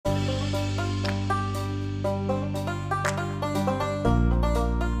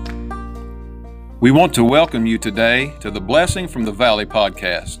We want to welcome you today to the Blessing from the Valley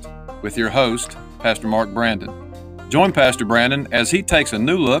podcast with your host, Pastor Mark Brandon. Join Pastor Brandon as he takes a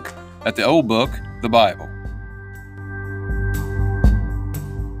new look at the old book, the Bible.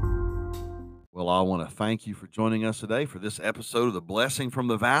 Well, I want to thank you for joining us today for this episode of the Blessing from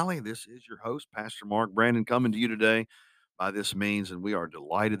the Valley. This is your host, Pastor Mark Brandon, coming to you today by this means, and we are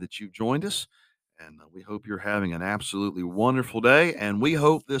delighted that you've joined us. And we hope you're having an absolutely wonderful day, and we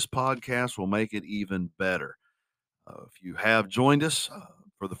hope this podcast will make it even better. If you have joined us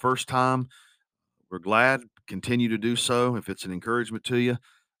for the first time, we're glad. Continue to do so. If it's an encouragement to you,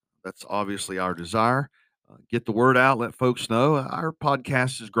 that's obviously our desire. Get the word out. Let folks know. Our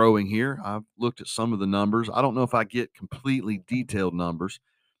podcast is growing here. I've looked at some of the numbers. I don't know if I get completely detailed numbers,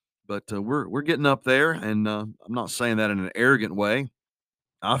 but we're getting up there, and I'm not saying that in an arrogant way.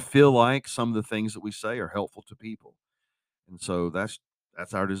 I feel like some of the things that we say are helpful to people. And so that's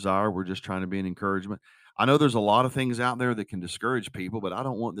our desire. We're just trying to be an encouragement. I know there's a lot of things out there that can discourage people, but I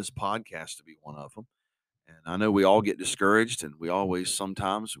don't want this podcast to be one of them. And I know we all get discouraged, and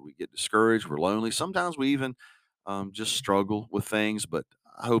sometimes we get discouraged. We're lonely. Sometimes we even just struggle with things, but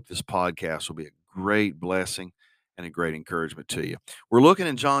I hope this podcast will be a great blessing and a great encouragement to you. We're looking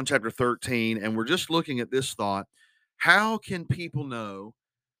in John chapter 13, and we're just looking at this thought. How can people know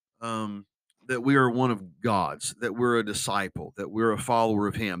that we are one of God's, that we're a disciple, that we're a follower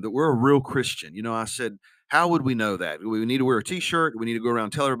of Him, that we're a real Christian? You know, I said, how would we know that? We need to wear a T-shirt. We need to go around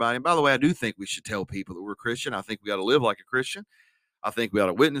and tell everybody. And by the way, I do think we should tell people that we're a Christian. I think we got to live like a Christian. I think we ought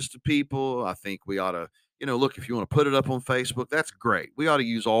to witness to people. I think we ought to, look, if you want to put it up on Facebook, that's great. We ought to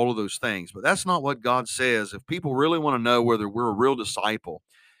use all of those things. But that's not what God says. If people really want to know whether we're a real disciple,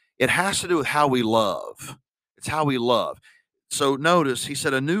 it has to do with how we love. It's how we love. So notice, he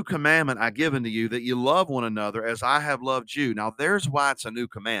said, a new commandment I give unto you, that you love one another as I have loved you. Now, there's why it's a new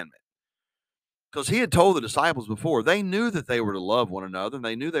commandment. Because he had told the disciples before, they knew that they were to love one another, and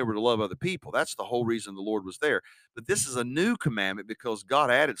they knew they were to love other people. That's the whole reason the Lord was there. But this is a new commandment because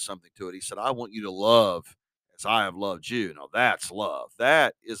God added something to it. He said, I want you to love as I have loved you. Now, that's love.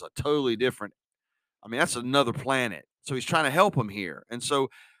 That is a totally different, that's another planet. So he's trying to help them here. And so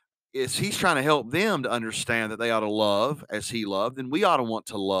he's trying to help them to understand that they ought to love as he loved, and we ought to want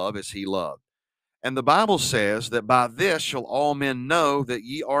to love as he loved. And the Bible says that by this shall all men know that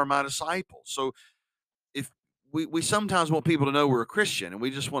ye are my disciples. So if we sometimes want people to know we're a Christian, and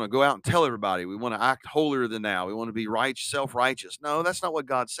we just want to go out and tell everybody, we want to act holier than thou. We want to be self-righteous. No, that's not what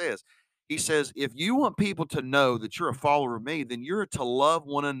God says. He says, if you want people to know that you're a follower of me, then you're to love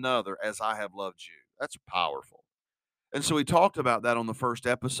one another as I have loved you. That's powerful. And so we talked about that on the first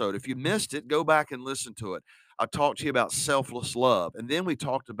episode. If you missed it, go back and listen to it. I talked to you about selfless love. And then we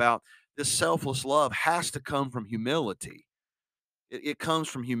talked about this selfless love has to come from humility. It comes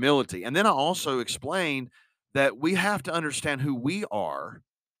from humility. And then I also explained that we have to understand who we are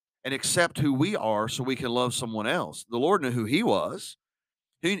and accept who we are so we can love someone else. The Lord knew who he was.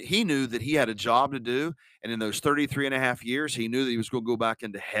 He knew that he had a job to do. And in those 33 and a half years, he knew that he was going to go back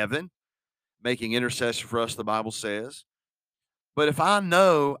into heaven, making intercession for us, the Bible says. But if I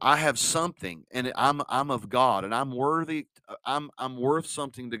know I have something and I'm of God and I'm worthy, I'm worth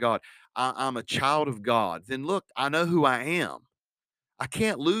something to God, I'm a child of God, then look, I know who I am. I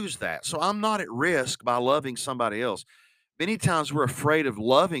can't lose that. So I'm not at risk by loving somebody else. Many times we're afraid of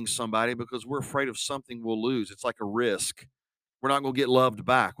loving somebody because we're afraid of something we'll lose. It's like a risk. We're not going to get loved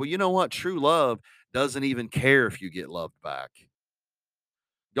back. Well, you know what? True love doesn't even care if you get loved back.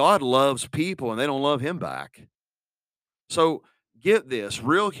 God loves people and they don't love him back. So get this,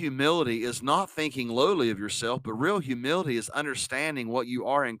 real humility is not thinking lowly of yourself, but real humility is understanding what you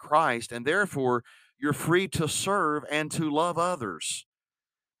are in Christ, and therefore you're free to serve and to love others.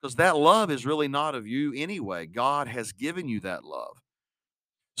 Because that love is really not of you anyway. God has given you that love.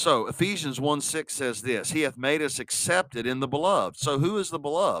 So Ephesians 1:6 says this, he hath made us accepted in the beloved. So who is the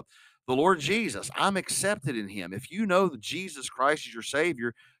beloved? The Lord Jesus. I'm accepted in him. If you know that Jesus Christ is your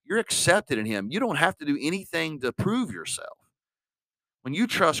Savior, you're accepted in him. You don't have to do anything to prove yourself. When you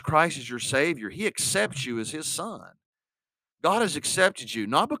trust Christ as your Savior, he accepts you as his son. God has accepted you,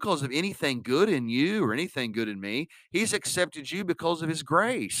 not because of anything good in you or anything good in me. He's accepted you because of his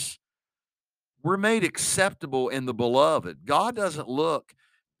grace. We're made acceptable in the beloved. God doesn't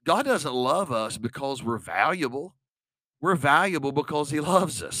love us because we're valuable. We're valuable because he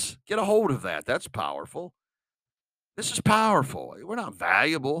loves us. Get a hold of that. That's powerful. This is powerful. We're not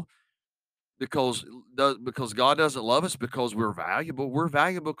valuable because God doesn't love us because we're valuable. We're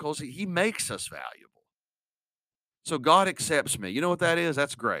valuable because he makes us valuable. So God accepts me. You know what that is?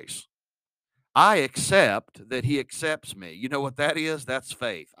 That's grace. I accept that he accepts me. You know what that is? That's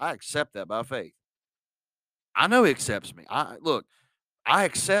faith. I accept that by faith. I know He accepts me. Look, I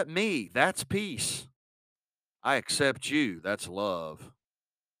accept me. That's peace. I accept you. That's love.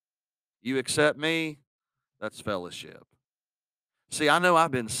 You accept me. That's fellowship. See, I know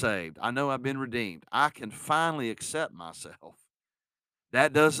I've been saved. I know I've been redeemed. I can finally accept myself.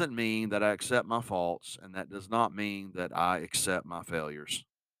 That doesn't mean that I accept my faults, and that does not mean that I accept my failures.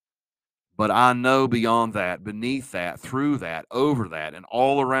 But I know beyond that, beneath that, through that, over that, and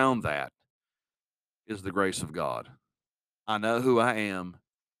all around that is the grace of God. I know who I am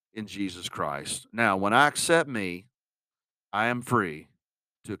in Jesus Christ. Now, when I accept me, I am free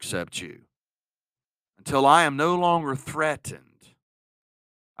to accept you. Until I am no longer threatened,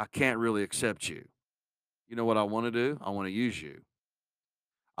 I can't really accept you. You know what I want to do? I want to use you.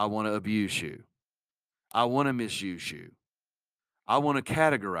 I want to abuse you. I want to misuse you. I want to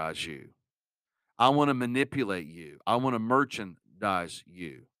categorize you. I want to manipulate you. I want to merchandise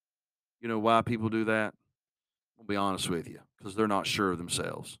you. You know why people do that? I'll be honest with you, because they're not sure of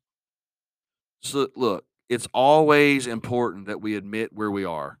themselves. So, look, it's always important that we admit where we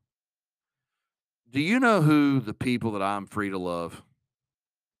are. Do you know who the people that I'm free to love?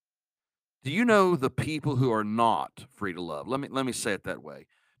 Do you know the people who are not free to love? Let me say it that way.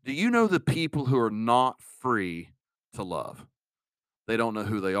 Do you know the people who are not free to love? They don't know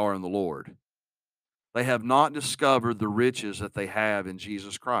who they are in the Lord. They have not discovered the riches that they have in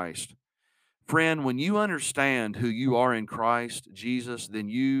Jesus Christ. Friend, when you understand who you are in Christ Jesus, then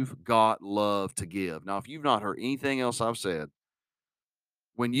you've got love to give. Now, if you've not heard anything else I've said,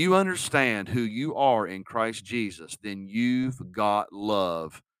 when you understand who you are in Christ Jesus, then you've got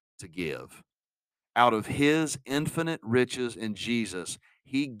love to give. Out of His infinite riches in Jesus,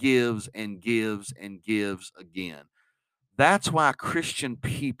 He gives and gives and gives again. That's why Christian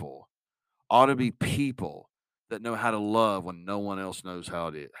people ought to be people that know how to love when no one else knows how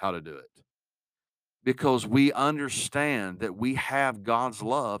to do it. Because we understand that we have God's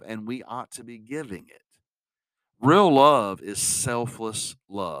love and we ought to be giving it. Real love is selfless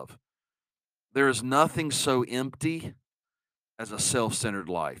love. There is nothing so empty as a self-centered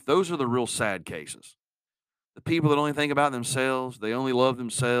life. Those are the real sad cases. The people that only think about themselves, they only love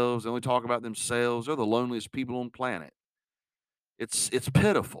themselves, they only talk about themselves, they're the loneliest people on the planet. It's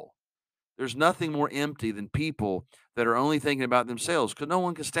pitiful. There's nothing more empty than people that are only thinking about themselves because no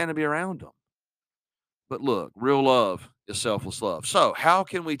one can stand to be around them. But look, real love is selfless love. So, how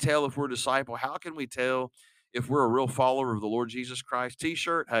can we tell if we're a disciple? How can we tell if we're a real follower of the Lord Jesus Christ?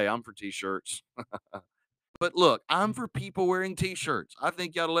 T-shirt? Hey, I'm for T-shirts. But look, I'm for people wearing T-shirts. I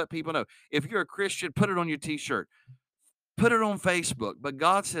think you ought to let people know. If you're a Christian, put it on your T-shirt. Put it on Facebook. But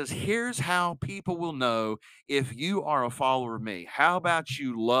God says, here's how people will know if you are a follower of me. How about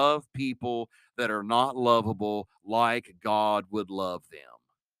you love people that are not lovable like God would love them?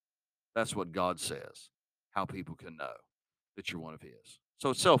 That's what God says, how people can know that you're one of His.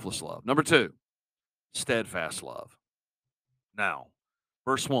 So it's selfless love. Number two, steadfast love. Now,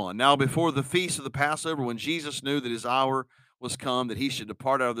 verse 1. Now, before the feast of the Passover, when Jesus knew that His hour was come, that He should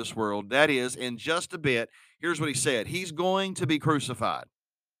depart out of this world, that is, in just a bit, here's what He said. He's going to be crucified.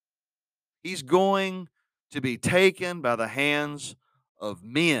 He's going to be taken by the hands of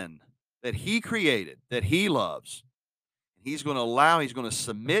men that He created, that He loves. He's going to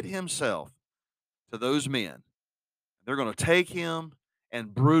submit Himself to those men. They're going to take Him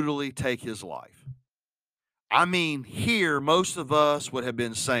and brutally take His life. I mean, here, most of us would have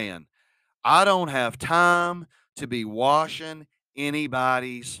been saying, I don't have time to be washing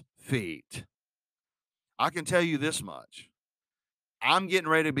anybody's feet. I can tell you this much. I'm getting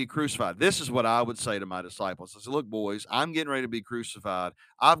ready to be crucified. This is what I would say to my disciples. I said, look, boys, I'm getting ready to be crucified.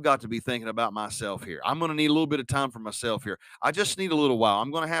 I've got to be thinking about myself here. I'm going to need a little bit of time for myself here. I just need a little while.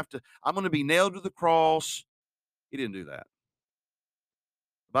 I'm going to be nailed to the cross. He didn't do that.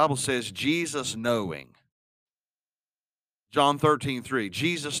 The Bible says Jesus knowing. John 13:3,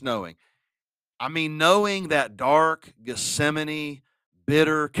 Jesus knowing. I mean, knowing that dark Gethsemane,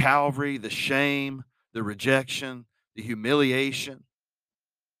 bitter Calvary, the shame, the rejection, the humiliation,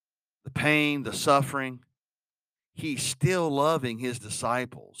 the pain, the suffering, He's still loving His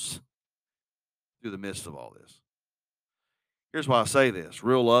disciples through the midst of all this. Here's why I say this.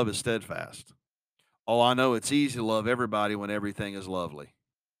 Real love is steadfast. Oh, I know it's easy to love everybody when everything is lovely.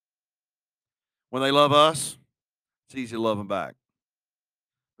 When they love us, it's easy to love them back.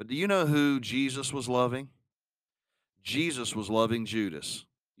 But do you know who Jesus was loving? Jesus was loving Judas.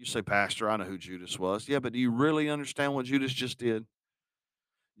 You say, Pastor, I know who Judas was. Yeah, but do you really understand what Judas just did?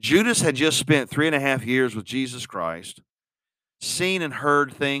 Judas had just spent 3.5 years with Jesus Christ, seen and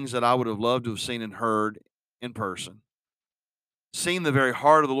heard things that I would have loved to have seen and heard in person, seen the very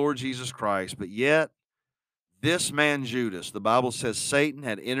heart of the Lord Jesus Christ, but yet This man Judas, the Bible says Satan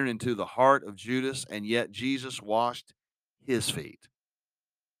had entered into the heart of Judas, and yet Jesus washed his feet.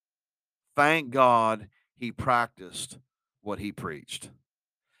 Thank God he practiced what he preached.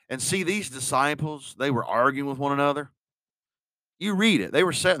 And see, these disciples, they were arguing with one another. You read it. They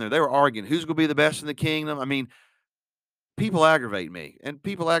were sitting there. They were arguing. Who's going to be the best in the kingdom? I mean, people aggravate me and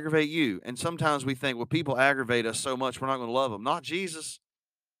people aggravate you. And sometimes we think, well, people aggravate us so much, we're not going to love them. Not Jesus.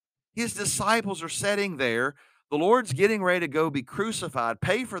 His disciples are sitting there. The Lord's getting ready to go be crucified,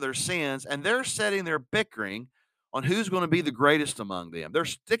 pay for their sins, and they're sitting there bickering on who's going to be the greatest among them. They're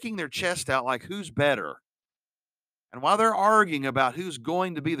sticking their chest out like who's better. And while they're arguing about who's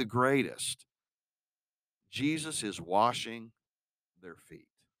going to be the greatest, Jesus is washing their feet.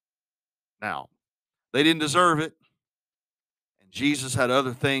 Now, they didn't deserve it, and Jesus had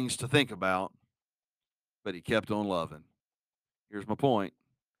other things to think about, but he kept on loving. Here's my point.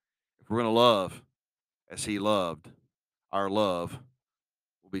 If we're going to love as he loved, our love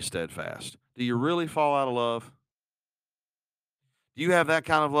will be steadfast. Do you really fall out of love? Do you have that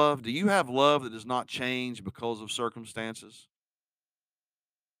kind of love? Do you have love that does not change because of circumstances?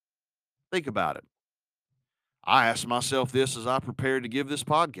 Think about it. I asked myself this as I prepared to give this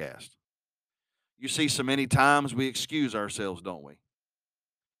podcast. You see, so many times we excuse ourselves, don't we?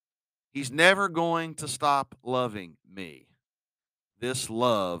 He's never going to stop loving me. This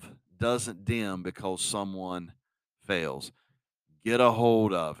love doesn't dim because someone fails. Get a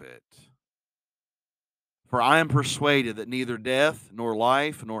hold of it. For I am persuaded that neither death, nor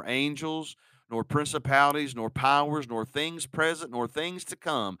life, nor angels, nor principalities, nor powers, nor things present, nor things to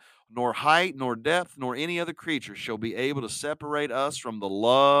come, nor height, nor depth, nor any other creature shall be able to separate us from the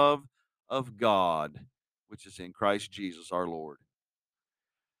love of God, which is in Christ Jesus our Lord.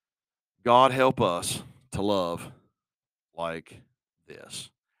 God help us to love like this.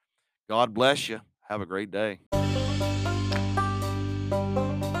 God bless you. Have a great day.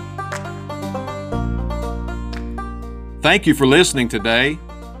 Thank you for listening today.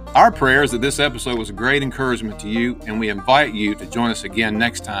 Our prayer is that this episode was a great encouragement to you, and we invite you to join us again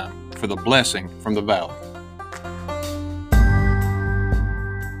next time for the Blessing from the Valley.